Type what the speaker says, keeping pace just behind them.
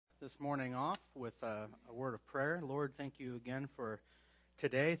this morning off with a word of prayer. Lord, thank you again for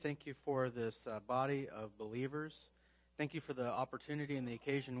today. Thank you for this body of believers. Thank you for the opportunity and the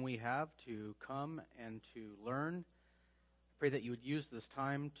occasion we have to come and to learn. I pray that you would use this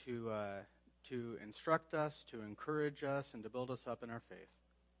time to instruct us, to encourage us, and to build us up in our faith.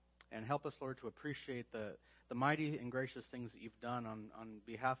 And help us, Lord, to appreciate the mighty and gracious things that you've done on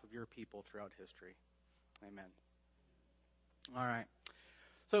behalf of your people throughout history. Amen. All right.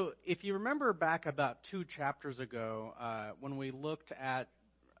 So if you remember back about 2 chapters ago, when we looked at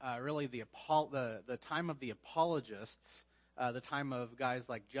really the time of the apologists, the time of guys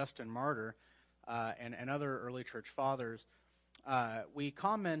like Justin Martyr and other early church fathers, we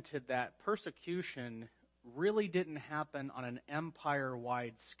commented that persecution really didn't happen on an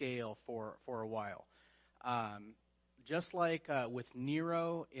empire-wide scale for a while. Just like with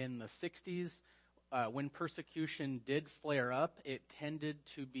Nero in the 60s, when persecution did flare up, it tended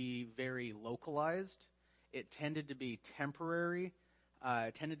to be very localized. It tended to be temporary.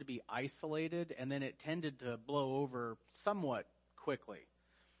 It tended to be isolated, and then it tended to blow over somewhat quickly.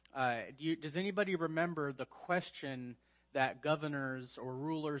 Does anybody remember the question that governors or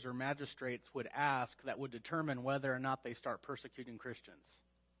rulers or magistrates would ask that would determine whether or not they start persecuting Christians?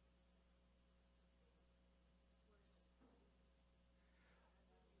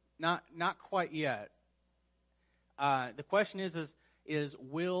 Not quite yet. The question is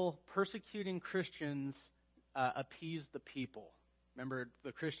will persecuting Christians appease the people? Remember,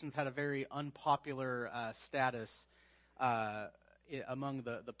 the Christians had a very unpopular status among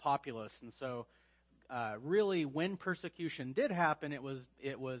the populace, and so really, when persecution did happen, it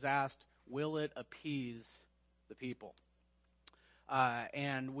was asked, will it appease the people?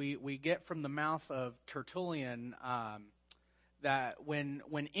 And we get from the mouth of Tertullian that when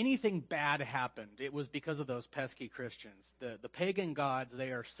anything bad happened, it was because of those pesky Christians. The pagan gods,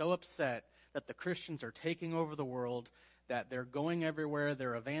 they are so upset that the Christians are taking over the world, that they're going everywhere,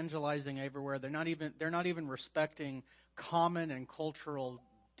 they're evangelizing everywhere. They're not even respecting common and cultural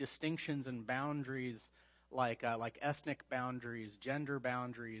distinctions and boundaries like ethnic boundaries, gender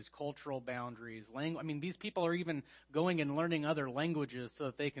boundaries, cultural boundaries, language. I mean, these people are even going and learning other languages so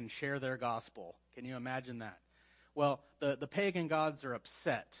that they can share their gospel. Can you imagine that? Well, the pagan gods are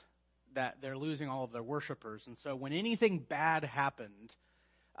upset that they're losing all of their worshipers. And so when anything bad happened,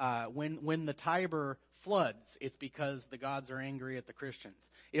 when the Tiber floods, it's because the gods are angry at the Christians.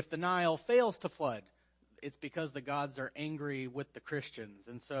 If the Nile fails to flood, it's because the gods are angry with the Christians.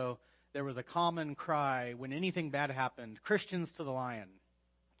 And so there was a common cry when anything bad happened, Christians to the lion.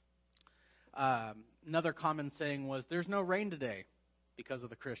 Another common saying was, there's no rain today because of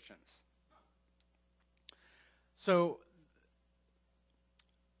the Christians. So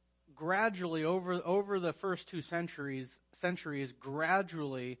gradually, over the first 2 centuries,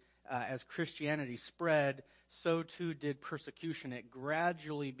 gradually, as Christianity spread, so too did persecution. It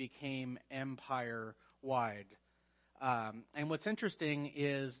gradually became empire-wide. And what's interesting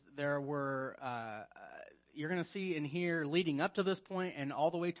is there were, you're going to see in here, leading up to this point and all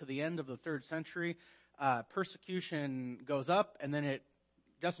the way to the end of the 3rd century, persecution goes up, and then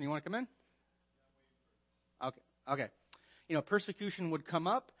Justin, you want to come in? Okay. Persecution would come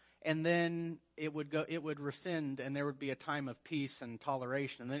up, and then it would rescind, and there would be a time of peace and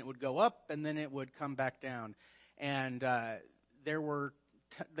toleration. And then it would go up, and then it would come back down. And there were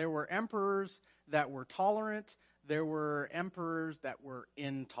emperors that were tolerant. There were emperors that were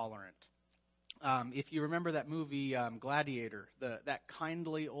intolerant. If you remember that movie Gladiator, that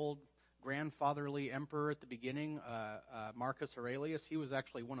kindly old grandfatherly emperor at the beginning, Marcus Aurelius, he was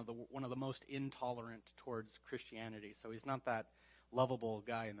actually one of the most intolerant towards Christianity. So he's not that lovable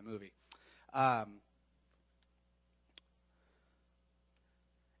guy in the movie.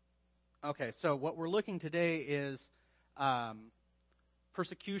 Okay, so what we're looking today is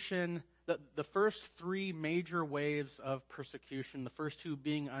persecution. The first 3 major waves of persecution, the first 2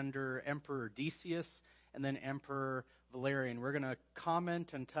 being under Emperor Decius and then Emperor Valerian. We're going to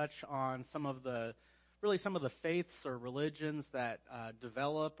comment and touch on some of the faiths or religions that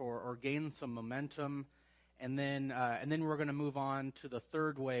develop or gain some momentum, and then we're going to move on to the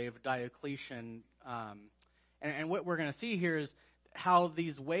 3rd wave, Diocletian. And what we're going to see here is how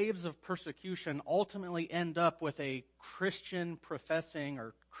these waves of persecution ultimately end up with a Christian professing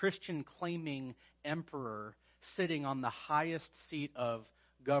or Christian claiming emperor sitting on the highest seat of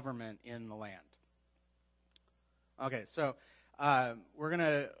government in the land. Okay, so I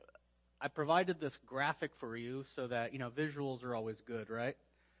provided this graphic for you so that, visuals are always good, right?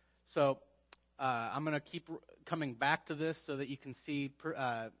 So I'm going to keep coming back to this so that you can see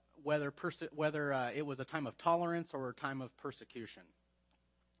whether it was a time of tolerance or a time of persecution.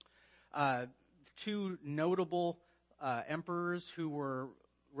 Two notable emperors who were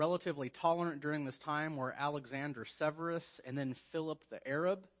relatively tolerant during this time were Alexander Severus and then Philip the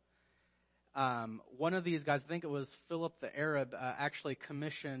Arab. One of these guys, I think it was Philip the Arab, actually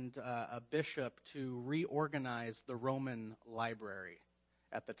commissioned a bishop to reorganize the Roman library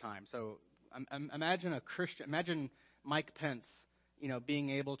at the time. So imagine Mike Pence, being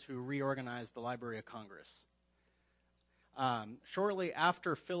able to reorganize the Library of Congress. Shortly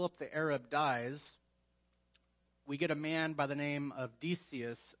after Philip the Arab dies, we get a man by the name of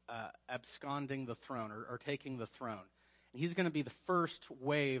Decius absconding the throne or taking the throne. And he's going to be the first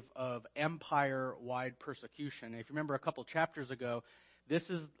wave of empire-wide persecution. If you remember a couple chapters ago,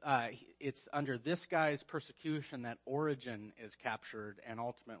 it's under this guy's persecution that Origen is captured and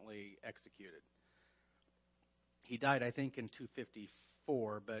ultimately executed. He died, I think, in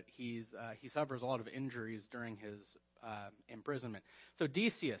 254, but he suffers a lot of injuries during his imprisonment. So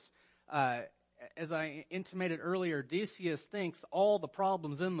Decius, as I intimated earlier, Decius thinks all the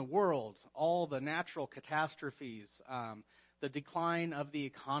problems in the world, all the natural catastrophes, the decline of the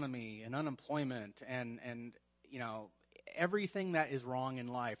economy and unemployment, and everything that is wrong in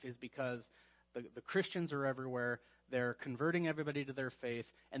life is because the Christians are everywhere. They're converting everybody to their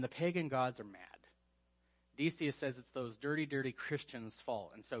faith, and the pagan gods are mad. Decius says it's those dirty, dirty Christians'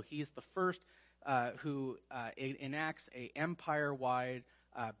 fault, and so he's the first who enacts a empire-wide,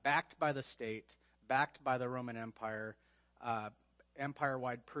 backed by the state, backed by the Roman Empire,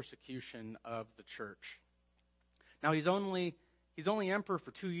 empire-wide persecution of the church. Now he's only emperor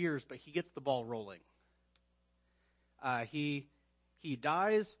for 2 years, but he gets the ball rolling. He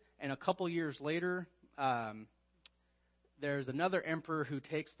dies, and a couple years later, there's another emperor who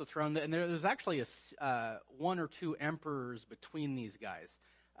takes the throne, and there's actually one or two emperors between these guys.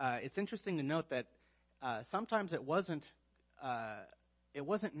 It's interesting to note that sometimes it wasn't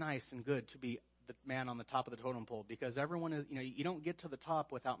nice and good to be the man on the top of the totem pole, because everyone is, you don't get to the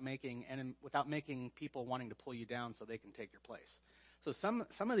top without making people wanting to pull you down so they can take your place. So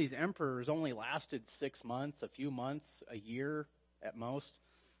some of these emperors only lasted 6 months, a few months, a year at most.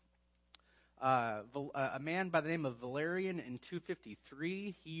 A man by the name of Valerian in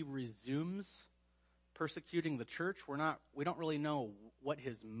 253, he resumes persecuting the church. We don't really know what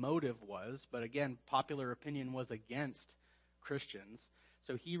his motive was, but again, popular opinion was against Christians.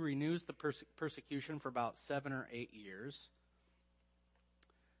 So he renews the persecution for about 7 or 8 years.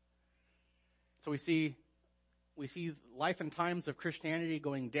 So we see life and times of Christianity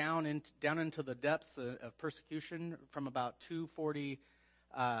going down into the depths of persecution from about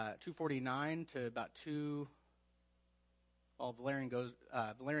 249 to about Valerian goes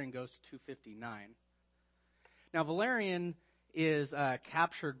to 259. Now Valerian is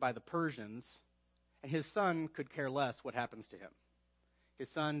captured by the Persians, and his son could care less what happens to him. His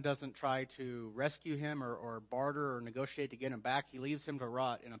son doesn't try to rescue him or barter or negotiate to get him back. He leaves him to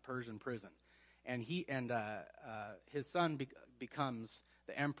rot in a Persian prison. And his son becomes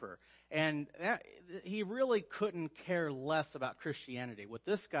the emperor. And he really couldn't care less about Christianity. What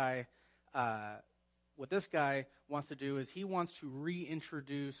this guy wants to do is he wants to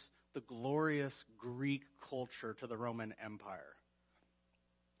reintroduce the glorious Greek culture to the Roman Empire.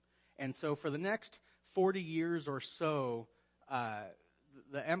 And so for the next 40 years or so,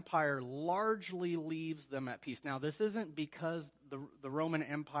 the empire largely leaves them at peace. Now, this isn't because the Roman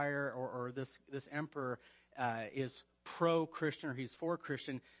Empire or this emperor is pro-Christian or he's for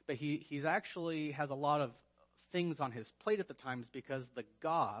Christian, but he's actually has a lot of things on his plate at the times because the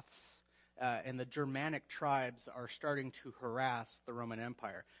Goths and the Germanic tribes are starting to harass the Roman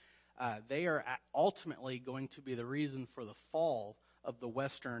Empire. They are ultimately going to be the reason for the fall of the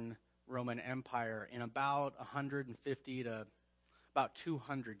Western Roman Empire in about 150 to about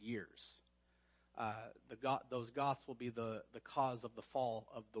 200 years. Those Goths will be the cause of the fall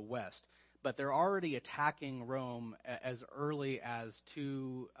of the West. But they're already attacking Rome as early as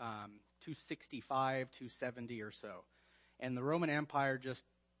 265, 270 or so. And the Roman Empire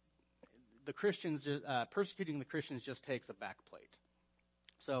persecuting the Christians just takes a back plate.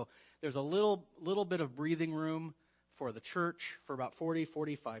 So there's a little bit of breathing room for the church for about 40,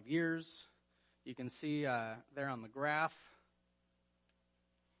 45 years. You can see there on the graph.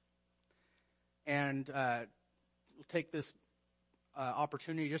 And we'll take this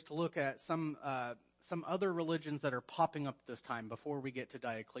opportunity just to look at some other religions that are popping up this time before we get to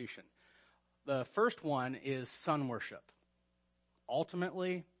Diocletian. The first one is sun worship.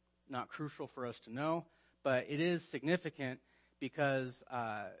 Ultimately, not crucial for us to know, but it is significant because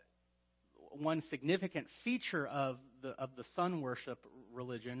one significant feature of the sun worship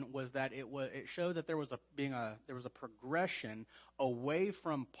religion was that it showed that there was a progression away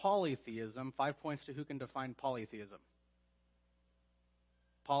from polytheism. 5 points to who can define polytheism.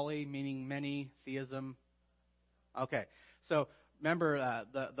 Poly meaning many, theism. Okay, so remember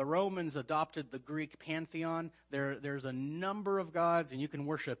the Romans adopted the Greek pantheon. There's a number of gods, and you can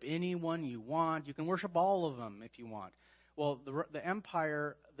worship anyone you want. You can worship all of them if you want. Well, the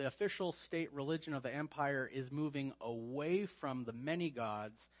empire, the official state religion of the empire is moving away from the many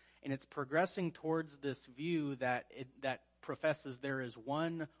gods, and it's progressing towards this view that professes there is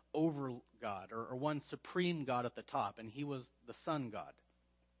one over God or one supreme God at the top, and he was the sun god.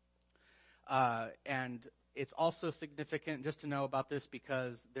 And it's also significant just to know about this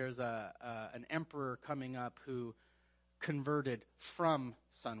because there's an emperor coming up who converted from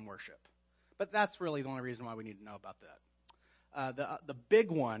sun worship. But that's really the only reason why we need to know about that. The big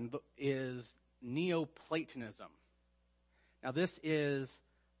one is Neoplatonism. Now this is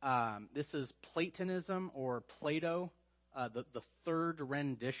Platonism or Plato, the third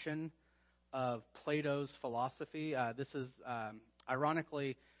rendition of Plato's philosophy. This is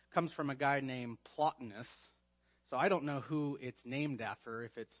ironically comes from a guy named Plotinus. So I don't know who it's named after,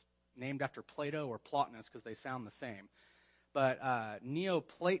 if it's named after Plato or Plotinus, because they sound the same. But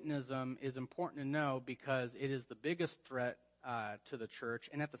Neoplatonism is important to know because it is the biggest threat to the church,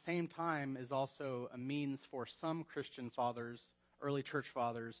 and at the same time is also a means for some Christian fathers, early church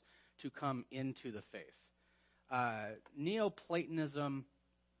fathers, to come into the faith. Neoplatonism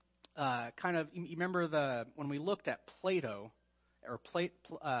you remember when we looked at Plato, or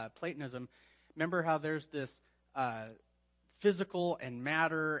Platonism, remember how there's this physical and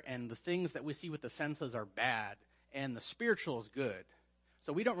matter and the things that we see with the senses are bad, and the spiritual is good.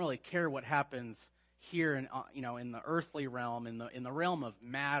 So we don't really care what happens here in the earthly realm, in the realm of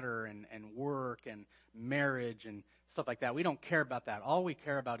matter and work and marriage and stuff like that. We don't care about that. All we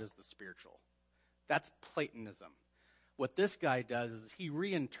care about is the spiritual. That's Platonism. What this guy does is he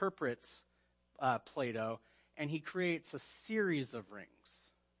reinterprets Plato, and he creates a series of rings,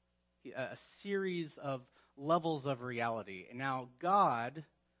 a series of levels of reality. And now God,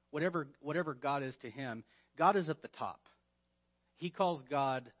 whatever God is to him, God is at the top. He calls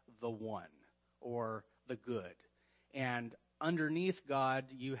God the one, or the good. And underneath God,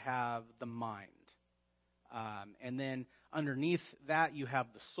 you have the mind. And then underneath that, you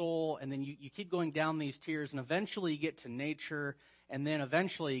have the soul. And then you keep going down these tiers, and eventually you get to nature, and then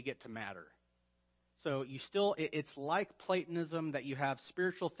eventually you get to matter. So it's like Platonism, that you have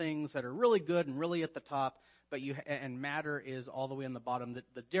spiritual things that are really good and really at the top, and matter is all the way in the bottom.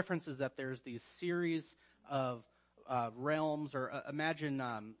 The difference is that there's these series of realms, or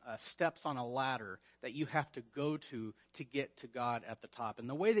imagine steps on a ladder that you have to go to get to God at the top. And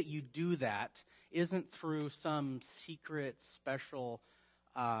the way that you do that isn't through some secret, special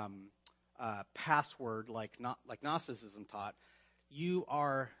password like Gnosticism taught. You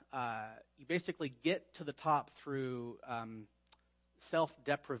basically get to the top through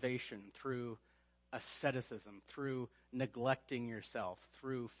self-deprivation, through asceticism, through neglecting yourself,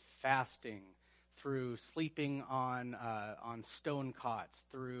 through fasting, through sleeping on stone cots,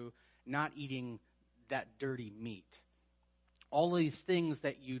 through not eating that dirty meat. All these things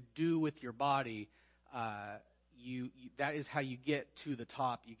that you do with your body, that is how you get to the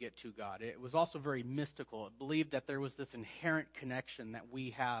top, you get to God. It was also very mystical. It believed that there was this inherent connection that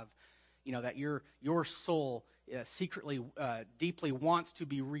we have, that your soul secretly, deeply wants to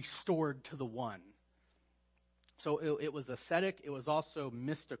be restored to the one. So it was ascetic, it was also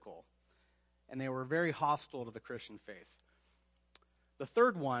mystical. And they were very hostile to the Christian faith. The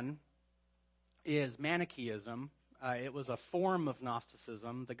third one is Manichaeism. It was a form of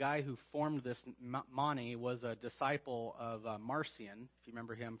Gnosticism. The guy who formed this, Mani, was a disciple of Marcion, if you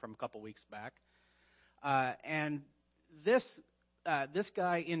remember him from a couple weeks back. And this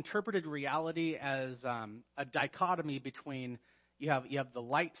guy interpreted reality as a dichotomy between you have the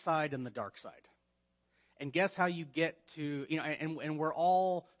light side and the dark side. And guess how you get to, and we're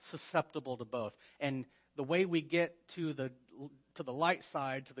all susceptible to both. And the way we get to the light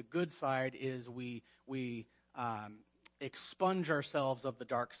side, to the good side, is we expunge ourselves of the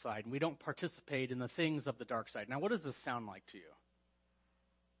dark side, and we don't participate in the things of the dark side. Now, what does this sound like to you?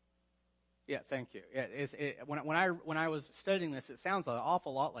 Yeah, thank you. Yeah, when I was studying this, it sounds an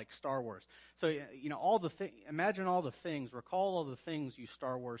awful lot like Star Wars. So, imagine all the things, recall all the things, you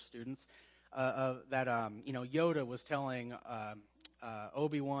Star Wars students, that Yoda was telling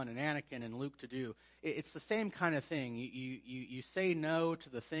Obi-Wan and Anakin and Luke to do. It's the same kind of thing. You say no to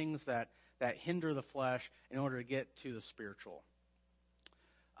the things that hinder the flesh in order to get to the spiritual.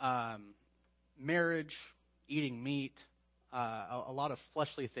 Marriage, eating meat, a lot of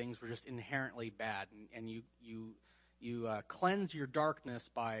fleshly things were just inherently bad, and you cleanse your darkness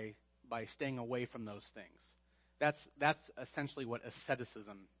by staying away from those things. That's essentially what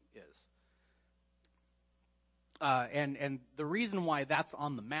asceticism is. And the reason why that's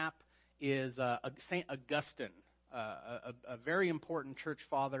on the map is Saint Augustine, a very important church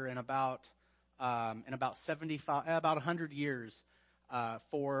father in about 100 years,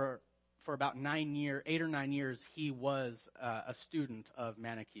 for about 8 or 9 years, he was a student of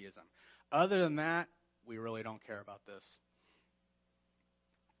Manichaeism. Other than that, we really don't care about this.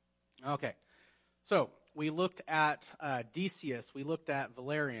 Okay, so we looked at Decius, we looked at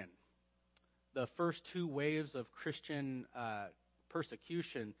Valerian, the first two waves of Christian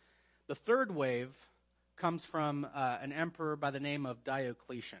persecution. The third wave comes from an emperor by the name of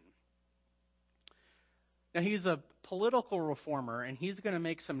Diocletian. Now, he's a political reformer, and he's going to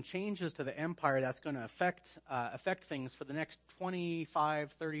make some changes to the empire that's going to affect things for the next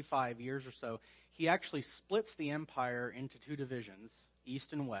 25, 35 years or so. He actually splits the empire into two divisions,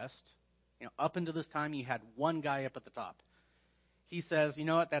 east and west. Up until this time, you had one guy up at the top. He says, you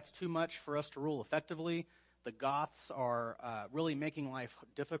know what, that's too much for us to rule effectively. The Goths are really making life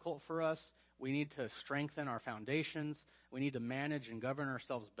difficult for us. We need to strengthen our foundations. We need to manage and govern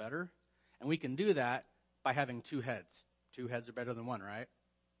ourselves better. And we can do that by having two heads. Two heads are better than one, right?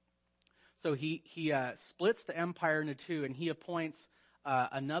 So he splits the empire into two, and he appoints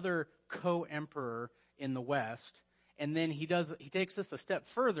another co-emperor in the west. And then he takes this a step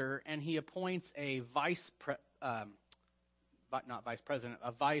further, and he appoints a vice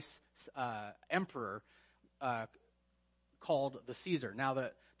emperor called the Caesar. Now,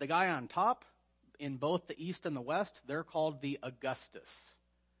 the guy on top, in both the east and the west, they're called the Augustus.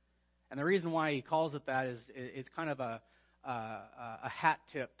 And the reason why he calls it that is it's kind of a hat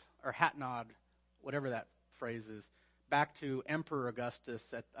tip or hat nod, whatever that phrase is, back to Emperor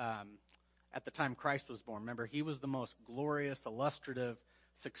Augustus at the time Christ was born. Remember, he was the most glorious, illustrative,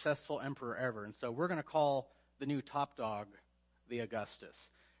 successful emperor ever. And so we're going to call the new top dog the Augustus.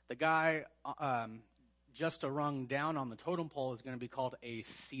 The guy just a rung down on the totem pole is going to be called a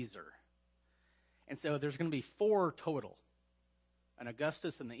Caesar. And so there's going to be 4 total. An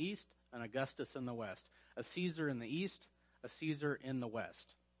Augustus in the east, an Augustus in the west. A Caesar in the east, a Caesar in the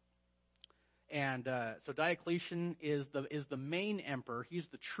west. And so Diocletian is the main emperor. He's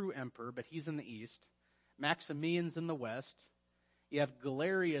the true emperor, but he's in the east. Maximian's in the west. You have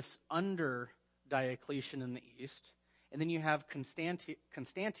Galerius under Diocletian in the east. And then you have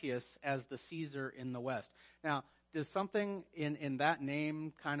Constantius as the Caesar in the west. Now, does something in that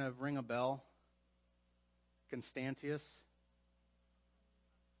name kind of ring a bell? Constantius?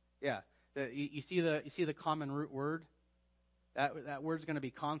 Yeah. You see the common root word? That word's going to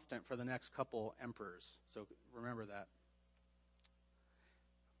be constant for the next couple emperors. So remember that.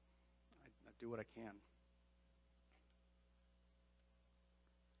 I do what I can.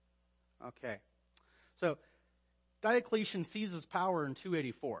 Okay. So Diocletian seizes power in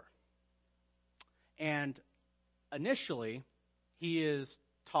 284. And initially, he is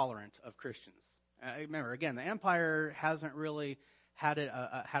tolerant of Christians. Remember, again, the empire hasn't really had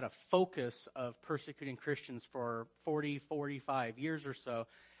a focus of persecuting Christians for 40, 45 years or so.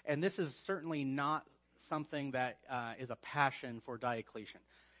 And this is certainly not something that is a passion for Diocletian.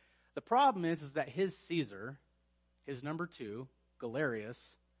 The problem is that his Caesar, his number 2, Galerius,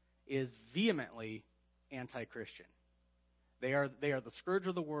 is vehemently anti-Christian. They are the scourge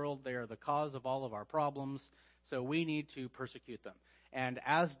of the world. They are the cause of all of our problems. So we need to persecute them. And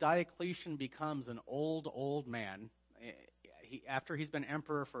as Diocletian becomes an old man, after he's been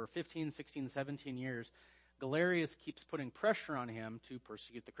emperor for 15, 16, 17 years, Galerius keeps putting pressure on him to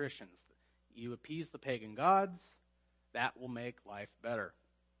persecute the Christians. You appease the pagan gods, that will make life better.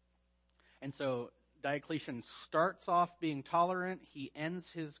 And so Diocletian starts off being tolerant. He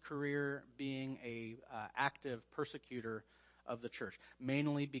ends his career being a active persecutor of the church,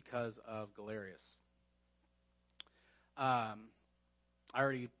 mainly because of Galerius. I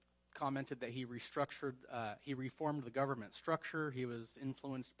already commented that he reformed the government structure. He was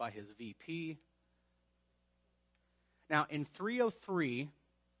influenced by his VP. Now, in 303,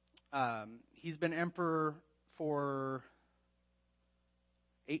 he's been emperor for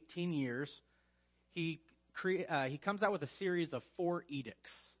 18 years. He comes out with a series of 4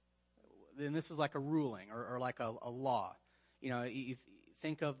 edicts. And this is like a ruling or like a law. You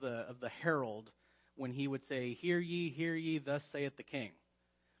think of the herald when he would say, "Hear ye, thus saith the king."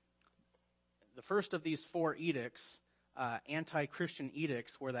 The first of these 4 edicts, anti-Christian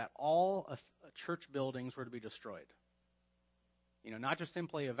edicts, were that all church buildings were to be destroyed. Not just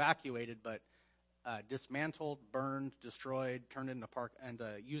simply evacuated, but dismantled, burned, destroyed, turned into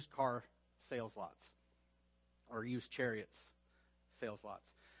used car sales lots or used chariots sales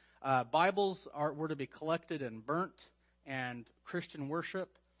lots. Bibles were to be collected and burnt, and Christian worship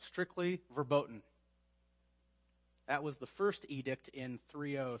strictly verboten. That was the first edict in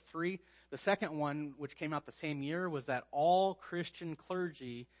 303. The second one, which came out the same year, was that all Christian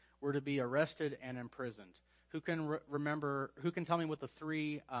clergy were to be arrested and imprisoned. Who can remember? Who can tell me what the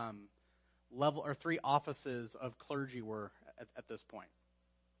three three offices of clergy were at this point?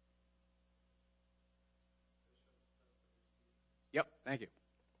 Yep, thank you.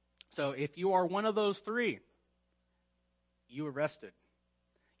 So if you are one of those three, you arrested,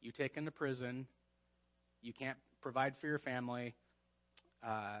 you taken to prison, you can't provide for your family,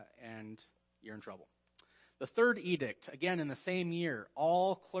 and you're in trouble. The third edict, again in the same year,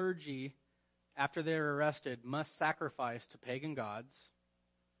 all clergy, after they're arrested, must sacrifice to pagan gods.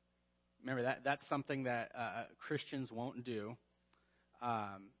 Remember, that's something that Christians won't do,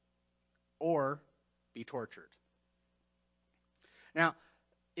 or be tortured. Now,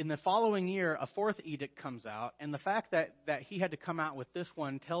 in the following year, a fourth edict comes out, and the fact that he had to come out with this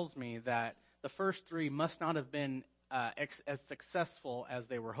one tells me that the first three must not have been as successful as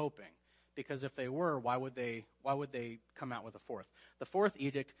they were hoping. Because if they were, why would they come out with a fourth? The fourth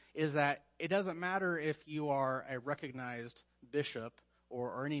edict is that it doesn't matter if you are a recognized bishop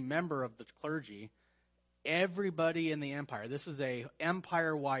or any member of the clergy, everybody in the empire. This is a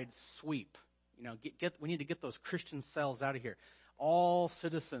empire-wide sweep. We need to get those Christian cells out of here. All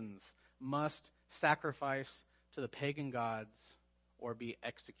citizens must sacrifice to the pagan gods or be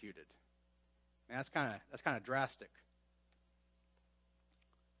executed. And that's kind of drastic.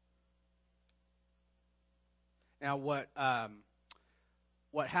 Now, what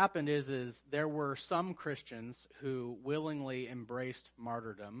happened is there were some Christians who willingly embraced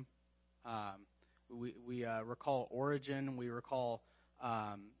martyrdom. We recall Origen. We recall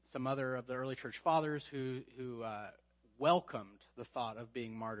some other of the early church fathers who welcomed the thought of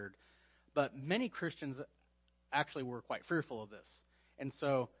being martyred. But many Christians actually were quite fearful of this. And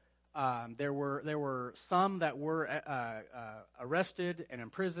so there were some that were arrested and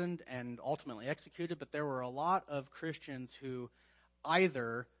imprisoned and ultimately executed, but there were a lot of Christians who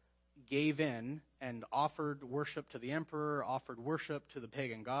either gave in and offered worship to the emperor, offered worship to the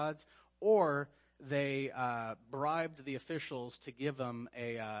pagan gods, or they bribed the officials to give them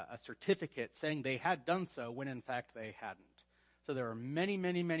a certificate saying they had done so when in fact they hadn't. So there are many,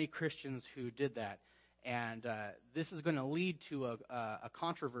 many, many Christians who did that. And this is going to lead to a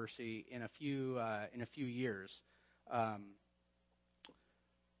controversy in a few years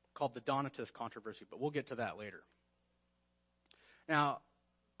called the Donatist controversy, but we'll get to that later. Now,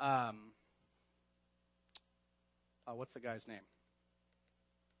 what's the guy's name?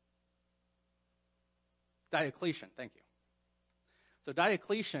 Diocletian, thank you. So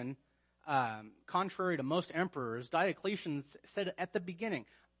Diocletian, contrary to most emperors, Diocletian said at the beginning,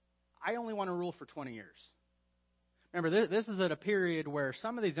 I only want to rule for 20 years. Remember, this is at a period where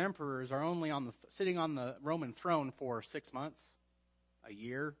some of these emperors are only sitting on the Roman throne for 6 months, a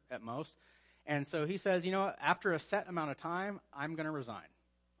year at most. And so he says, after a set amount of time, I'm going to resign.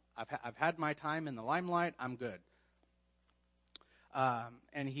 I've had my time in the limelight. I'm good.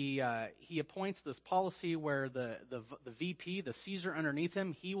 And he appoints this policy where the VP, the Caesar underneath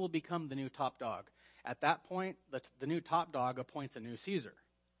him, he will become the new top dog. At that point, the new top dog appoints a new Caesar.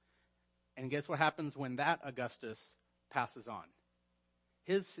 And guess what happens when that Augustus passes on?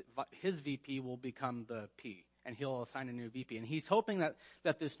 His VP will become the P, and he'll assign a new VP. And he's hoping that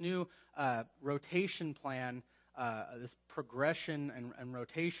this new rotation plan, this progression and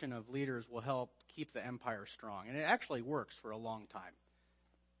rotation of leaders will help keep the empire strong. And it actually works for a long time.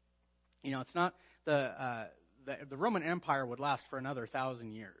 It's not the Roman Empire would last for another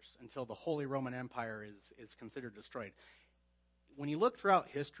 1,000 years until the Holy Roman Empire is considered destroyed. When you look throughout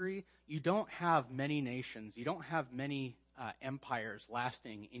history, you don't have many nations, you don't have many empires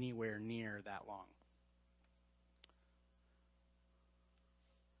lasting anywhere near that long.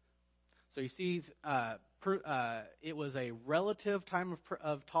 So you see, it was a relative time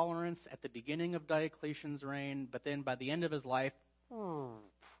of tolerance at the beginning of Diocletian's reign, but then by the end of his life,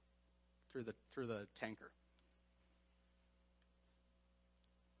 through the tanker.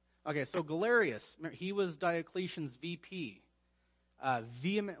 Okay, so Galerius, he was Diocletian's VP.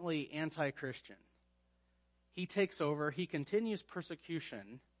 Vehemently anti-Christian. He takes over. He continues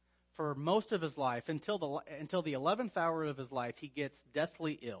persecution for most of his life until the 11th hour of his life. He gets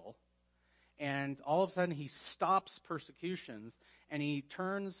deathly ill, and all of a sudden he stops persecutions and he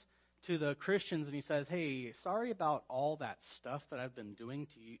turns to the Christians and he says, hey, sorry about all that stuff that I've been doing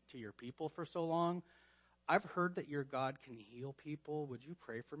to your people for so long. I've heard that your God can heal people. Would you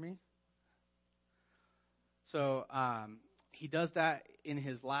pray for me? So he does that in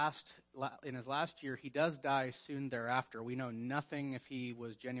his last year. He does die soon thereafter. We know nothing if he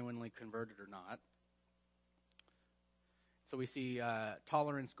was genuinely converted or not. So we see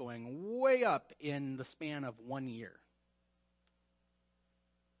tolerance going way up in the span of 1 year.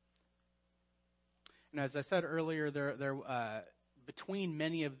 And as I said earlier, there between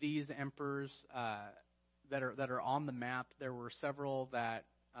many of these emperors that are on the map, there were several that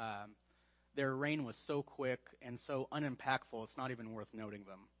their reign was so quick and so unimpactful, it's not even worth noting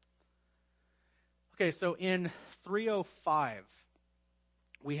them. Okay, so in 305,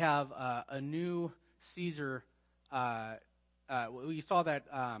 we have a new Caesar. We saw that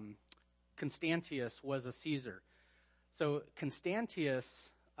Constantius was a Caesar. So Constantius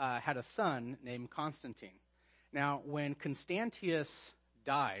had a son named Constantine. Now, when Constantius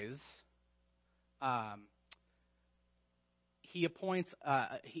dies, he appoints,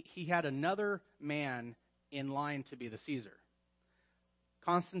 he had another man in line to be the Caesar.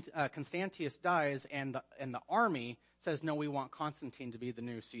 Constantius dies, and the army says, no, we want Constantine to be the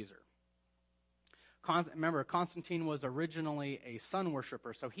new Caesar. Remember, Constantine was originally a sun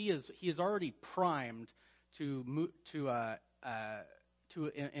worshiper, so he is already primed to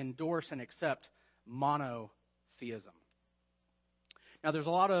endorse and accept monotheism. Now, there's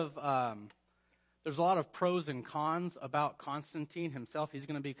a lot of pros and cons about Constantine himself.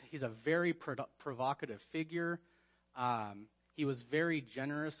 He's a very provocative figure. He was very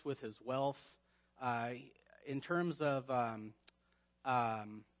generous with his wealth. In terms of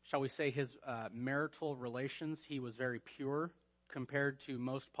shall we say, his marital relations, he was very pure compared to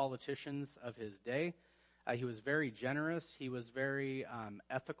most politicians of his day. He was very generous. He was very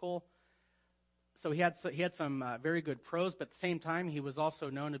ethical. So he had some very good pros, but at the same time, he was also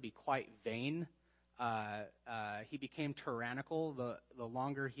known to be quite vain. He became tyrannical the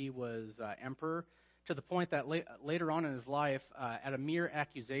longer he was emperor, to the point that later on in his life, at a mere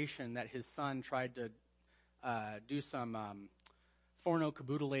accusation that his son tried to do some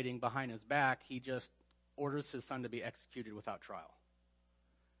forno-caboodulating behind his back, he just orders his son to be executed without trial.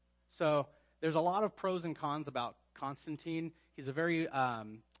 So there's a lot of pros and cons about Constantine. He's a very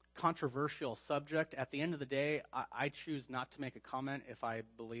controversial subject. At the end of the day, I choose not to make a comment if I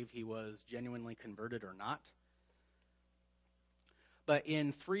believe he was genuinely converted or not. But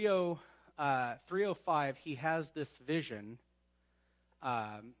in 305, he has this vision.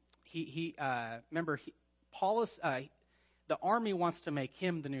 Paulus, the army wants to make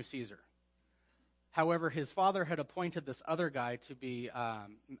him the new Caesar. However, his father had appointed this other guy to be,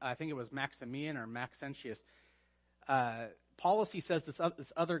 I think it was Maximian or Maxentius. Paulus, he says this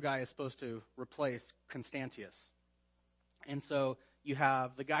other guy is supposed to replace Constantius. And so you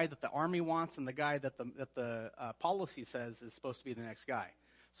have the guy that the army wants and the guy that the policy says is supposed to be the next guy.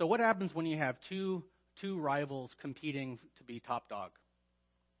 So what happens when you have two rivals competing to be top dog?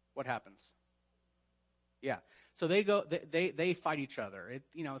 What happens? Yeah. So they fight each other.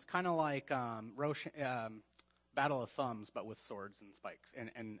 It's kind of like Battle of Thumbs, but with swords and spikes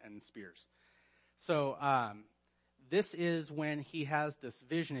and spears. So this is when he has this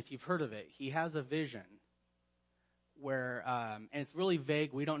vision. If you've heard of it, he has a vision where, and it's really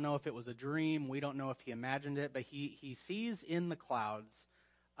vague. We don't know if it was a dream. We don't know if he imagined it, but he sees in the clouds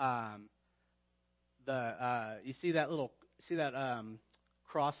you see that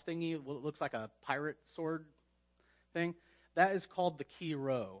cross thingy? Well, it looks like a pirate sword thing. That is called the chi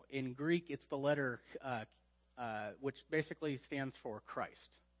rho. In Greek, it's the letter which basically stands for Christ.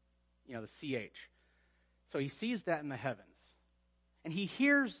 The CH. So he sees that in the heavens, and he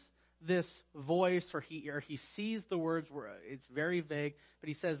hears this voice, or he sees the words where it's very vague, but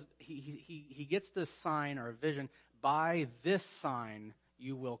he says he gets this sign or a vision. By this sign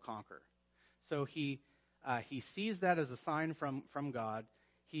you will conquer. So he sees that as a sign from God.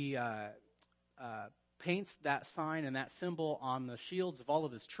 He paints that sign and that symbol on the shields of all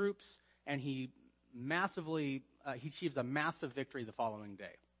of his troops, and he achieves a massive victory the following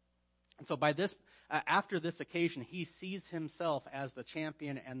day. And so after this occasion, he sees himself as the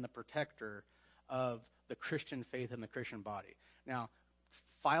champion and the protector of the Christian faith and the Christian body. Now,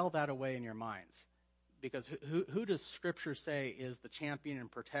 file that away in your minds, because who does Scripture say is the champion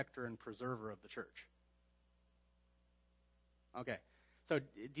and protector and preserver of the church? Okay. So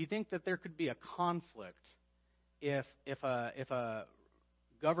do you think that there could be a conflict if a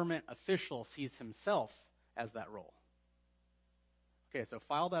government official sees himself as that role? Okay, so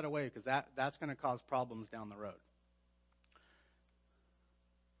file that away, because that's going to cause problems down the road.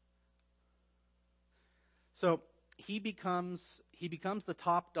 So he becomes the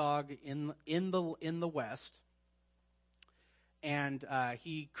top dog in the West, and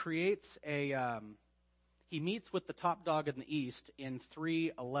he creates he meets with the top dog in the East in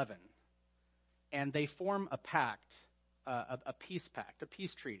 311, and they form a pact, a peace pact, a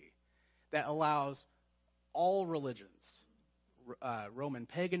peace treaty that allows all religions, Roman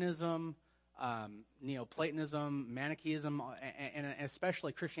paganism, Neoplatonism, Manichaeism, and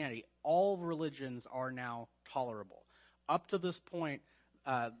especially Christianity, all religions are now tolerable. Up to this point,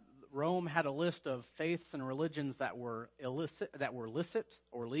 Rome had a list of faiths and religions that were licit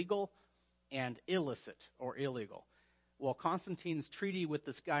or legal, and illicit or illegal. Well, Constantine's treaty with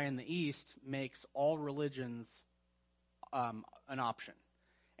this guy in the East makes all religions an option.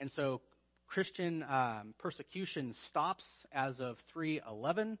 And so Christian persecution stops as of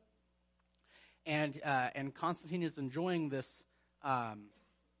 311, and Constantine is enjoying this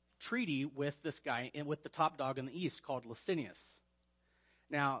treaty with this guy, with the top dog in the East called Licinius.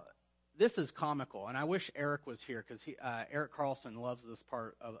 Now, this is comical, and I wish Eric was here because Eric Carlson loves this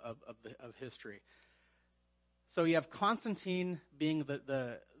part of history. So you have Constantine being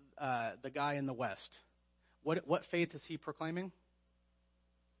the guy in the West. What faith is he proclaiming?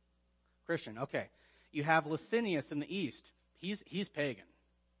 Christian. Okay. You have Licinius in the East. He's pagan.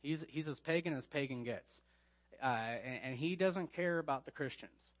 He's as pagan gets, and he doesn't care about the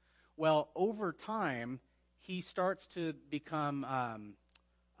Christians. Well, over time, he starts to become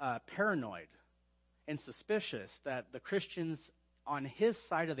paranoid and suspicious that the Christians on his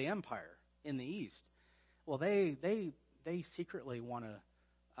side of the empire in the East, well, they secretly want to,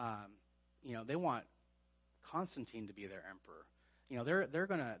 they want Constantine to be their emperor. They're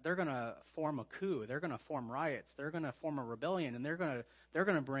gonna form a coup. They're gonna form riots. They're gonna form a rebellion, and they're gonna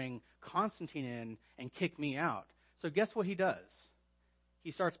bring Constantine in and kick me out. So guess what he does?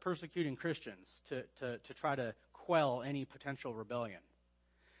 He starts persecuting Christians to try to quell any potential rebellion.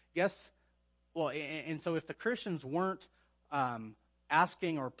 And so if the Christians weren't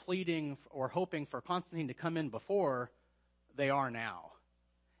asking or pleading or hoping for Constantine to come in before, they are now.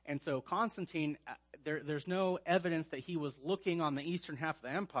 And so Constantine, there's no evidence that he was looking on the eastern half of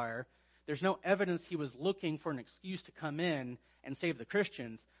the empire. There's no evidence he was looking for an excuse to come in and save the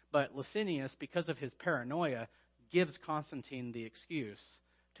Christians. But Licinius, because of his paranoia, gives Constantine the excuse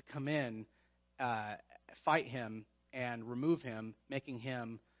to come in, fight him, and remove him, making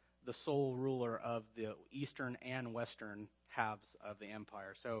him the sole ruler of the eastern and western halves of the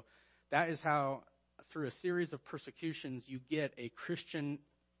empire. So that is how, through a series of persecutions, you get a Christian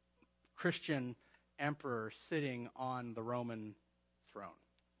emperor sitting on the Roman throne.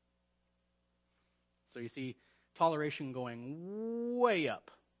 So you see toleration going way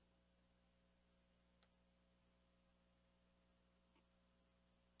up.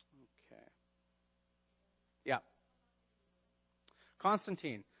 Okay. Yeah.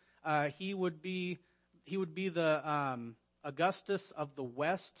 Constantine. He would be the Augustus of the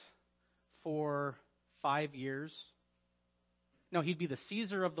West for 5 years. No, he'd be the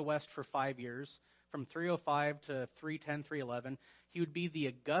Caesar of the West for 5 years, from 305 to 310, 311. He would be the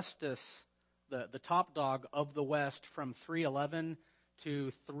Augustus, the top dog of the West, from 311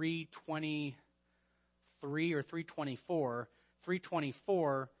 to 323 or 324.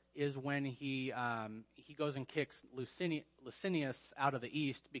 324 is when he goes and kicks Licinius out of the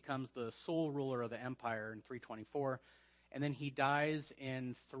East, becomes the sole ruler of the empire in 324, and then he dies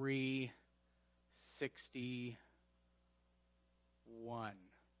in 361.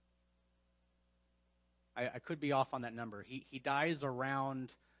 I could be off on that number. He dies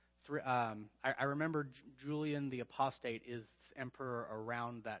around. I remember Julian the Apostate is emperor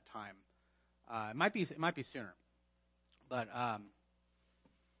around that time. It might be sooner, but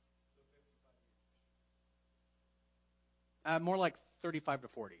more like 35 to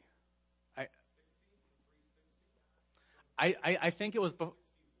 40. I think it was.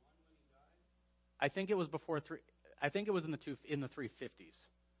 I think it was before three. I think it was in the 350s.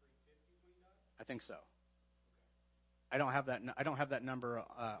 I think so. I don't have that number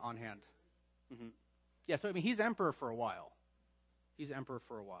on hand. Mm-hmm. Yeah, so he's emperor for a while.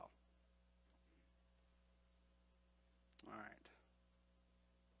 All right.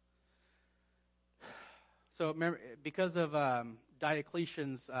 So because of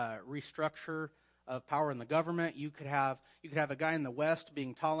Diocletian's restructure of power in the government, you could have a guy in the West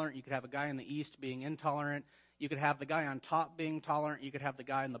being tolerant. You could have a guy in the East being intolerant. You could have the guy on top being tolerant. You could have the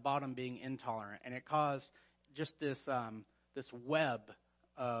guy in the bottom being intolerant, and it caused just this web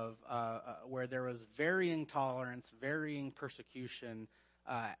of where there was varying tolerance, varying persecution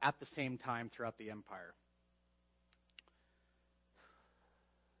at the same time throughout the empire.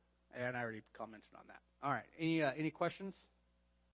 And I already commented on that. All right. Any questions?